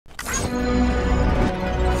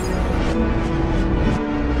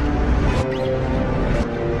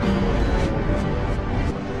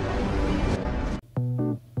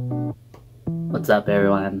up,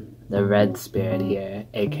 everyone? The Red Spirit here,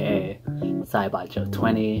 aka Ocho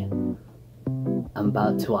 20. I'm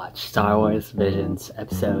about to watch Star Wars Visions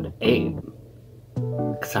Episode 8.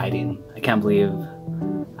 Exciting. I can't believe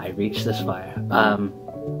I reached this far.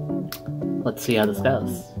 Let's see how this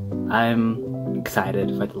goes. I'm excited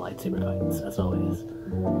for the lightsaber fights, as always.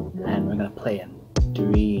 And we're gonna play in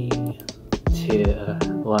 3, 2,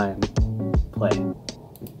 1, play.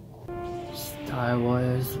 Star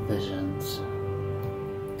Wars Visions.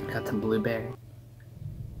 Got some blueberry.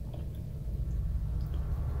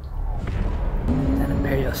 An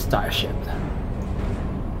Imperial starship.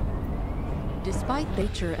 Despite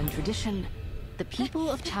nature and tradition, the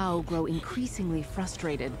people of Tau grow increasingly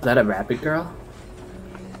frustrated. Is that a rabbit girl?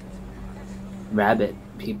 Rabbit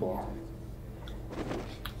people.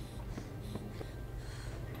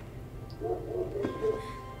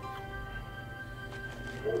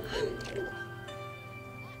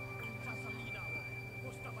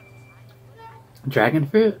 Dragon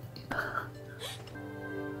fruit?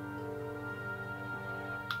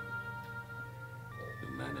 You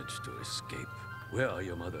managed to escape. Where are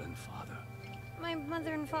your mother and father? My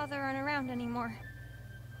mother and father aren't around anymore.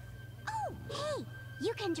 Oh, hey!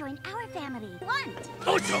 You can join our family.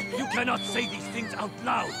 Ocho! You cannot say these things out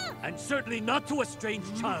loud! And certainly not to a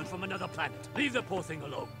strange child from another planet. Leave the poor thing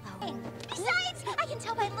alone. Oh. Besides, I can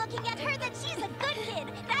tell by looking at her that she's a good kid,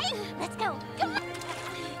 right? Let's go. Come on.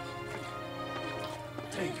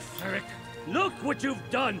 Take Ferric. Look what you've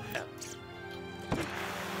done!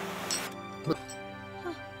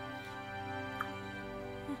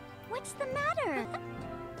 What's the matter?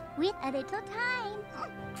 With a little time.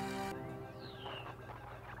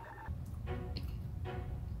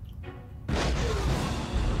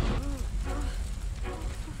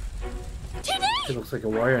 She looks like a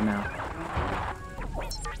warrior now.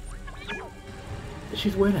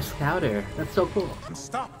 She's wearing a scouter. That's so cool.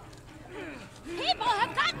 Stop! People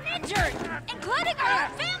have gotten injured, including our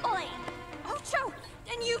family! Ocho,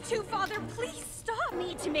 and you too, Father, please stop!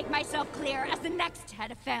 Me to make myself clear as the next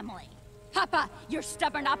head of family. Papa, your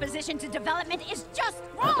stubborn opposition to development is just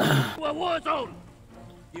wrong! To a war zone!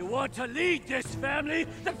 You want to lead this family?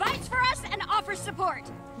 The fights for us and offers support.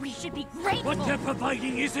 We should be grateful. What they're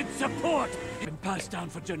providing isn't support! It's been passed down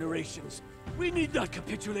for generations. We need not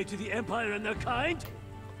capitulate to the Empire and their kind.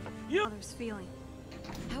 You... Father's feeling.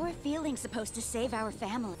 How are feelings supposed to save our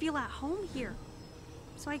family? Feel at home here.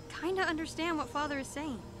 So I kinda understand what Father is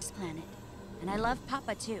saying. This planet. And I love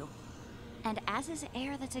Papa too. And as his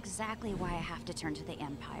heir, that's exactly why I have to turn to the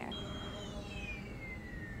Empire.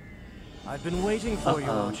 I've been waiting for you,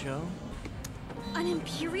 Ocho. An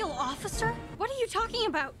Imperial officer? What are you talking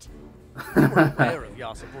about? We're aware of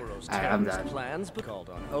Yasuburo's I'm terrorist done. plans, but called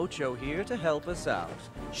on Ocho here to help us out.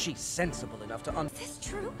 She's sensible enough to Is this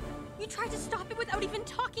true? You tried to stop it without even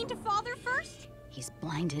talking to Father first? He's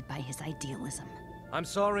blinded by his idealism. I'm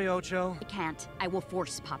sorry, Ocho. I can't. I will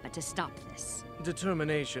force Papa to stop this.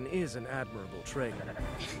 Determination is an admirable trait.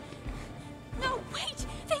 No, wait!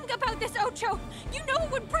 Think about this, Ocho! You know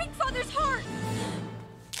it would break Father's heart!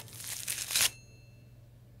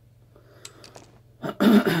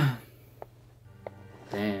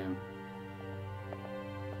 Damn.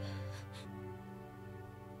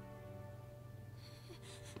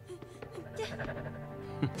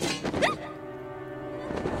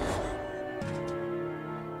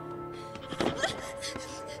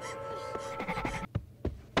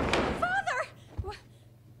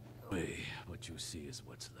 What you see is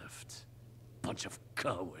what's left. Bunch of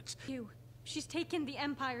cowards. She's taken the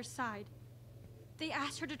Empire's side. They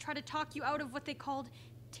asked her to try to talk you out of what they called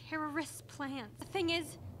terrorist plans. The thing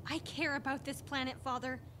is, I care about this planet,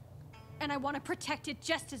 Father. And I want to protect it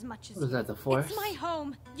just as much as you. Was that the Force? It's my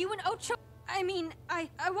home. You and Ocho... I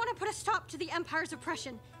want to put a stop to the Empire's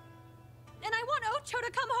oppression. And I want Ocho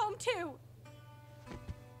to come home, too.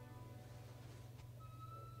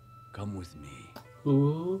 Come with me.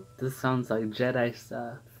 Ooh, this sounds like Jedi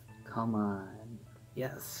stuff. Come on.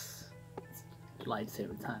 Yes. It's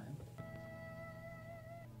lightsaber time.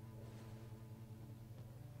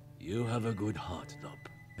 You have a good heart, Lop.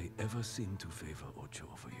 I ever seem to favor Ocho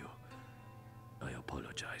over you. I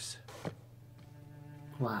apologize.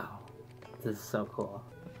 Wow. This is so cool.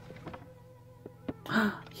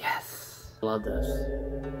 Yes! Love this.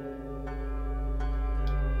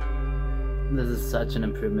 This is such an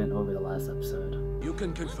improvement over the last episode. You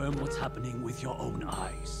can confirm what's happening with your own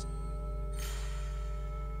eyes.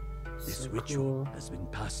 This ritual has been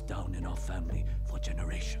passed down in our family for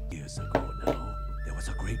generations. Years ago now, there was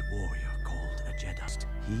a great warrior called a Jedi.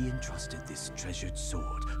 He entrusted this treasured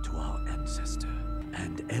sword to our ancestor.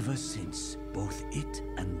 And ever since, both it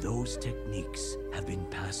and those techniques have been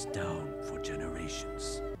passed down for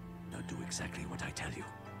generations. Now do exactly what I tell you.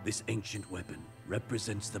 This ancient weapon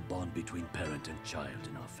represents the bond between parent and child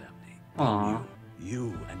in our family. Aww.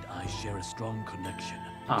 You and I share a strong connection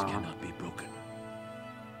that cannot be broken.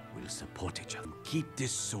 We'll support each other. Keep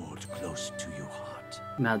this sword close to your heart.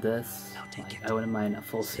 Now this, Now take it. I wouldn't mind a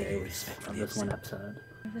full series of this one episode.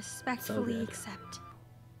 I respectfully good. accept.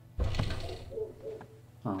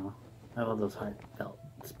 Aw, I love those heartfelt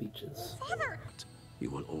speeches. Father!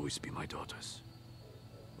 You will always be my daughters.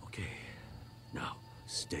 Okay. Now,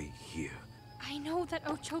 stay here. I know that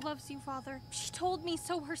Ocho loves you, Father. She told me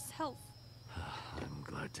so herself. I'm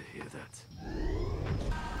glad to hear that.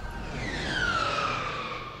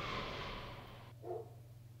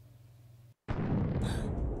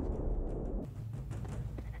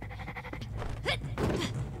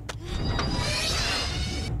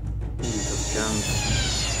 Those drums.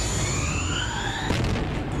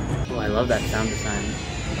 Oh, I love that sound design.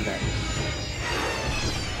 Love that.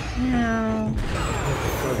 Meow.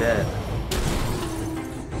 So good.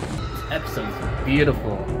 This episode's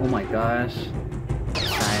beautiful. Oh my gosh.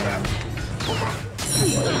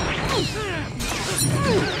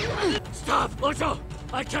 Stop, Ocho!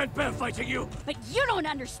 I can't bear fighting you! But you don't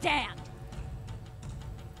understand!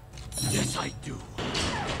 Yes, I do.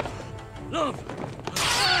 Love!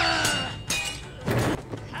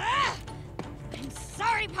 I'm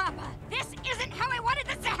sorry, Papa. This isn't how I wanted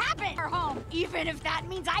this to happen! We're home, even if that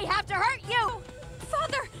means I have to hurt you!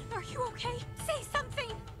 Father, are you okay? Say something!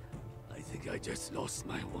 I think I just lost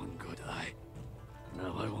my one good eye.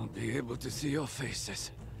 Now I won't be able to see your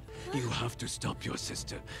faces. You have to stop your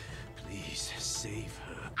sister. Please, save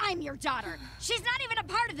her. I'm your daughter. She's not even a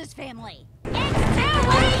part of this family. It's too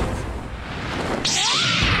late!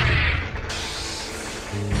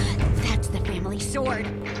 That's the family sword.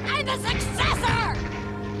 I'm the successor!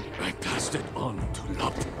 I passed it on to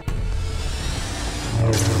Lop.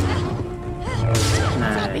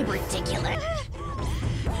 Don't be Nice. ridiculous.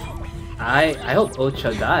 I hope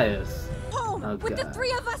Ocho dies. Home! Oh, with the God.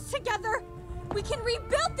 three of us together, we can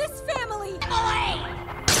rebuild this family!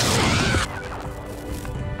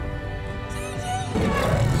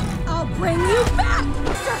 I'll bring you back!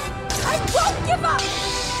 I won't give up!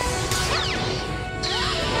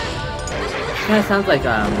 Kinda sounds like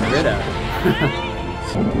Naruto.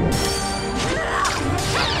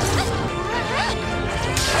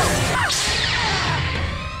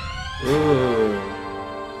 Ooh.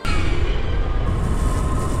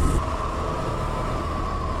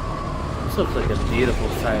 This looks like a beautiful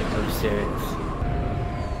start of the series.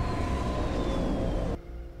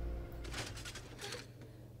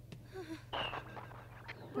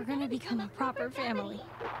 We're gonna become a proper family.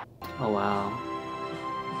 Oh wow.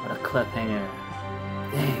 What a cliffhanger.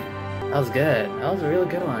 Dang. That was good. That was a really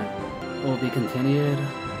good one. Will be continued?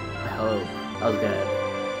 I hope. That was good.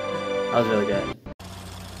 That was really good.